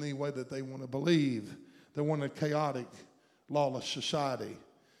live, in any way that they want to believe. They want a chaotic, lawless society.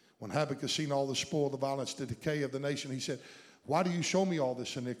 When Habakkuk seen all the spoil, the violence, the decay of the nation, he said, why do you show me all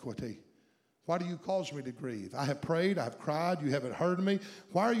this iniquity? Why do you cause me to grieve? I have prayed, I have cried, you haven't heard me.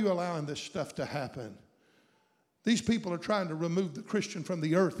 Why are you allowing this stuff to happen? These people are trying to remove the Christian from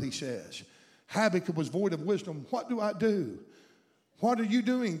the earth, he says. Habakkuk was void of wisdom. What do I do? What are you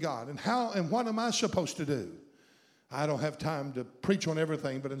doing, God? And how and what am I supposed to do? I don't have time to preach on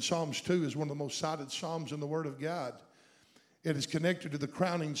everything, but in Psalms 2 is one of the most cited Psalms in the Word of God. It is connected to the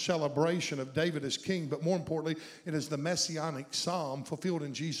crowning celebration of David as king, but more importantly, it is the messianic psalm fulfilled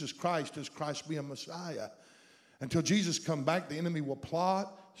in Jesus Christ as Christ being Messiah. Until Jesus come back, the enemy will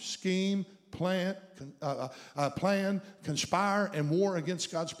plot, scheme, plan, conspire, and war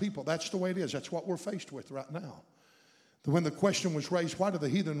against God's people. That's the way it is. That's what we're faced with right now. When the question was raised, why do the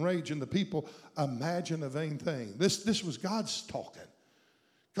heathen rage and the people imagine a vain thing? This was God's talking.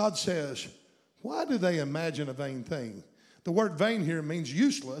 God says, why do they imagine a vain thing? The word vain here means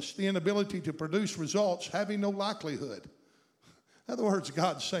useless, the inability to produce results, having no likelihood. In other words,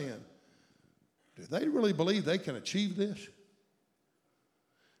 God's saying, do they really believe they can achieve this?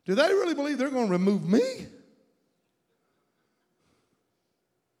 Do they really believe they're going to remove me?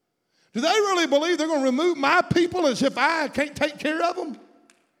 Do they really believe they're going to remove my people as if I can't take care of them?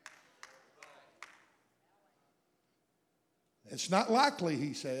 It's not likely,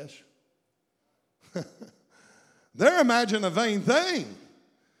 he says. They're imagining a vain thing.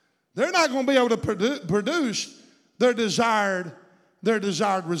 They're not going to be able to produce their desired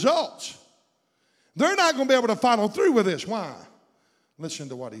results. They're not going to be able to follow through with this. Why? Listen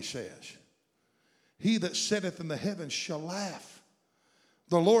to what he says. He that sitteth in the heavens shall laugh.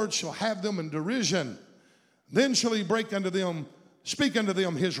 The Lord shall have them in derision. Then shall he speak unto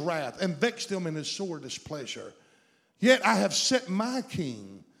them his wrath, and vex them in his sore displeasure. Yet I have set my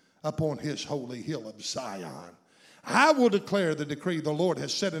king upon his holy hill of Zion. I will declare the decree. The Lord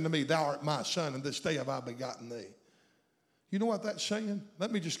has said unto me, thou art my son, and this day have I begotten thee. You know what that's saying?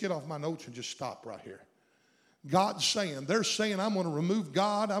 Let me just get off my notes and just stop right here. God's saying, they're saying, I'm going to remove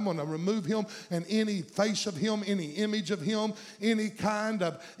God. I'm going to remove him and any face of him, any image of him, any kind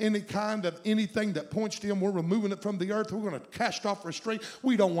of anything that points to him. We're removing it from the earth. We're going to cast off restraint.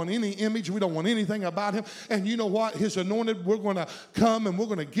 We don't want any image. We don't want anything about him. And you know what? His anointed, we're going to come and we're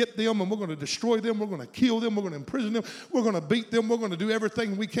going to get them and we're going to destroy them. We're going to kill them. We're going to imprison them. We're going to beat them. We're going to do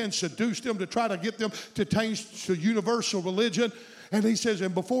everything we can, seduce them to try to get them to change to universal religion. And he says,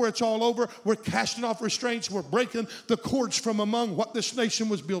 and before it's all over, we're casting off restraints. We're breaking the cords from among what this nation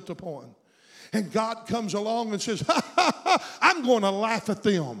was built upon. And God comes along and says, I'm going to laugh at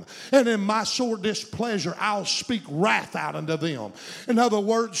them. And in my sore displeasure, I'll speak wrath out unto them. In other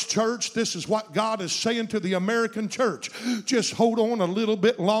words, church, this is what God is saying to the American church. Just hold on a little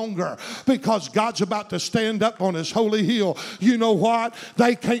bit longer, because God's about to stand up on his holy hill. You know what?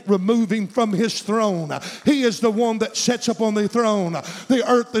 They can't remove him from his throne. He is the one that sits up on the throne. The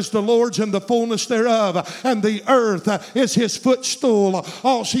earth is the Lord's and the fullness thereof. And the earth is his footstool.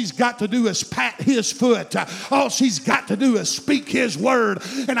 All she's got to do is pat his foot. All she's got to do is speak his word.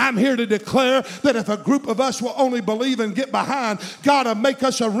 And I'm here to declare that if a group of us will only believe and get behind, God will make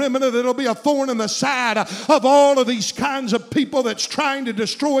us a remnant that'll be a thorn in the side of all of these kinds of people that's trying to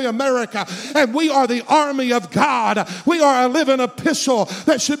destroy America. And we are the army of God. We are a living epistle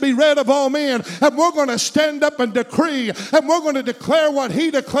that should be read of all men. And we're going to stand up and decree, and we're going to declare what he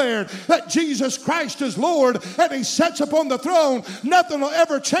declared, that Jesus Christ is Lord, and he sits upon the throne. Nothing will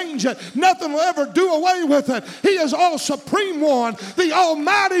ever change it. Nothing will ever do away with it. He is all supreme one, the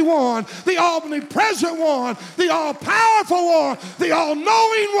almighty one, the omnipresent one, the all-powerful one, the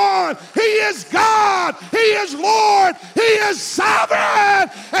all-knowing one. He is God. He is Lord. He is sovereign.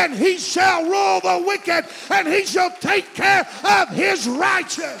 And he shall rule the wicked, and he shall take care of his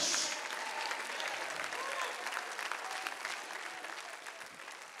righteous.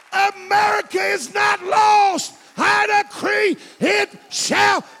 America is not lost. I decree it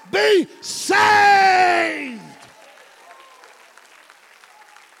shall be saved.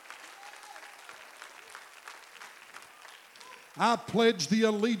 I pledge the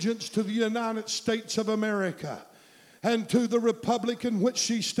allegiance to the United States of America and to the republic in which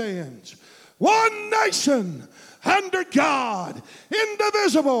she stands, one nation under God,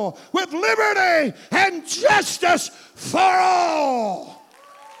 indivisible, with liberty and justice for all.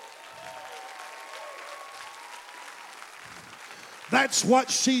 That's what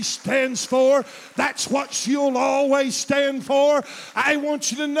she stands for. That's what she'll always stand for. I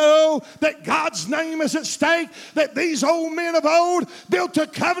want you to know that God's name is at stake, that these old men of old built a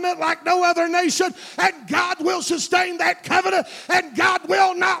covenant like no other nation, and God will sustain that covenant, and God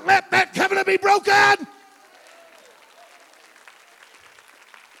will not let that covenant be broken.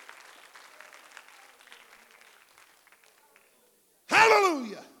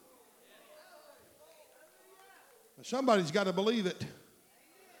 Hallelujah. Somebody's got to believe it.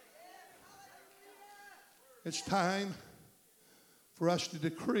 It's time for us to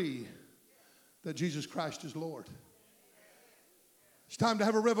decree that Jesus Christ is Lord. It's time to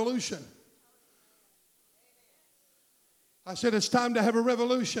have a revolution. I said it's time to have a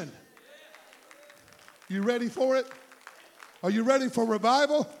revolution. You ready for it? Are you ready for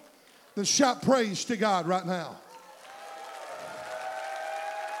revival? Then shout praise to God right now.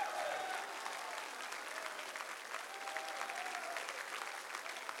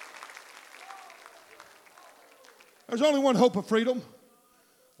 There's only one hope of freedom.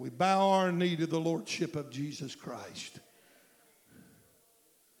 We bow our knee to the lordship of Jesus Christ.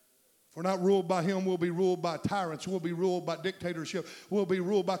 If we're not ruled by him, we'll be ruled by tyrants. We'll be ruled by dictatorship. We'll be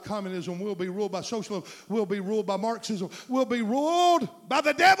ruled by communism. We'll be ruled by socialism. We'll be ruled by Marxism. We'll be ruled by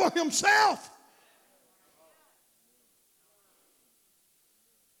the devil himself.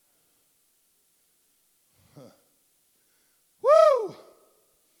 Woo!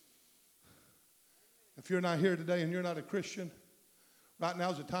 If you're not here today and you're not a Christian, right now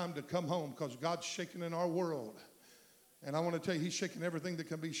is the time to come home, because God's shaking in our world. And I want to tell you, he's shaking everything that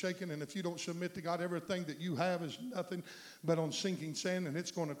can be shaken. And if you don't submit to God, everything that you have is nothing but on sinking sand, and it's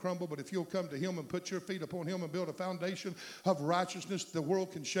going to crumble. But if you'll come to him and put your feet upon him and build a foundation of righteousness, the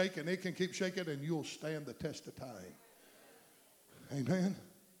world can shake and it can keep shaking, and you'll stand the test of time. Amen.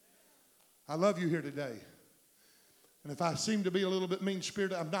 I love you here today. And if I seem to be a little bit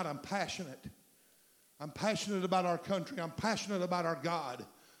mean-spirited, I'm not. I'm passionate. I'm passionate about our country. I'm passionate about our God.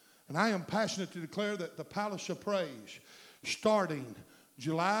 And I am passionate to declare that the Palace of Praise, starting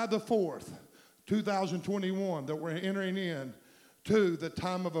July the 4th, 2021, that we're entering in to the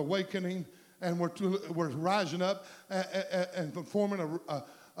time of awakening, and we're rising up and forming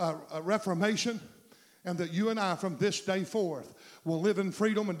a reformation, and that you and I from this day forth will live in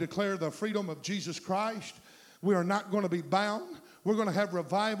freedom and declare the freedom of Jesus Christ. We are not going to be bound. We're going to have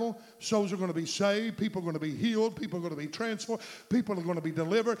revival. Souls are going to be saved. People are going to be healed. People are going to be transformed. People are going to be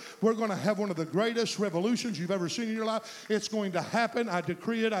delivered. We're going to have one of the greatest revolutions you've ever seen in your life. It's going to happen. I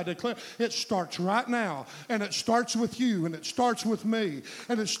decree it. I declare it. Starts right now. And it starts with you. And it starts with me.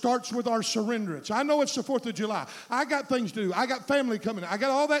 And it starts with our surrenderance. I know it's the 4th of July. I got things to do. I got family coming. I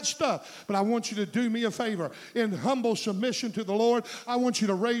got all that stuff. But I want you to do me a favor. In humble submission to the Lord, I want you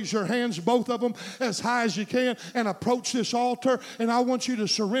to raise your hands, both of them, as high as you can, and approach this altar. And I want you to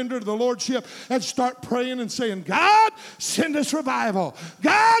surrender to the Lordship and start praying and saying, God, send us revival.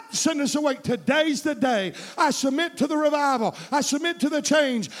 God, send us awake. Today's the day. I submit to the revival. I submit to the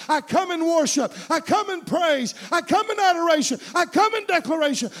change. I come in worship. I come in praise. I come in adoration. I come in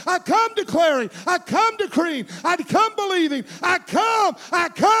declaration. I come declaring. I come decreeing. I come believing. I come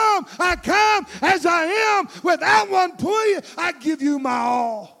as I am without one plea. I give you my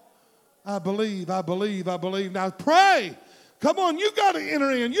all. I believe. Now pray. Come on, you got to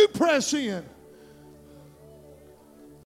enter in. You press in.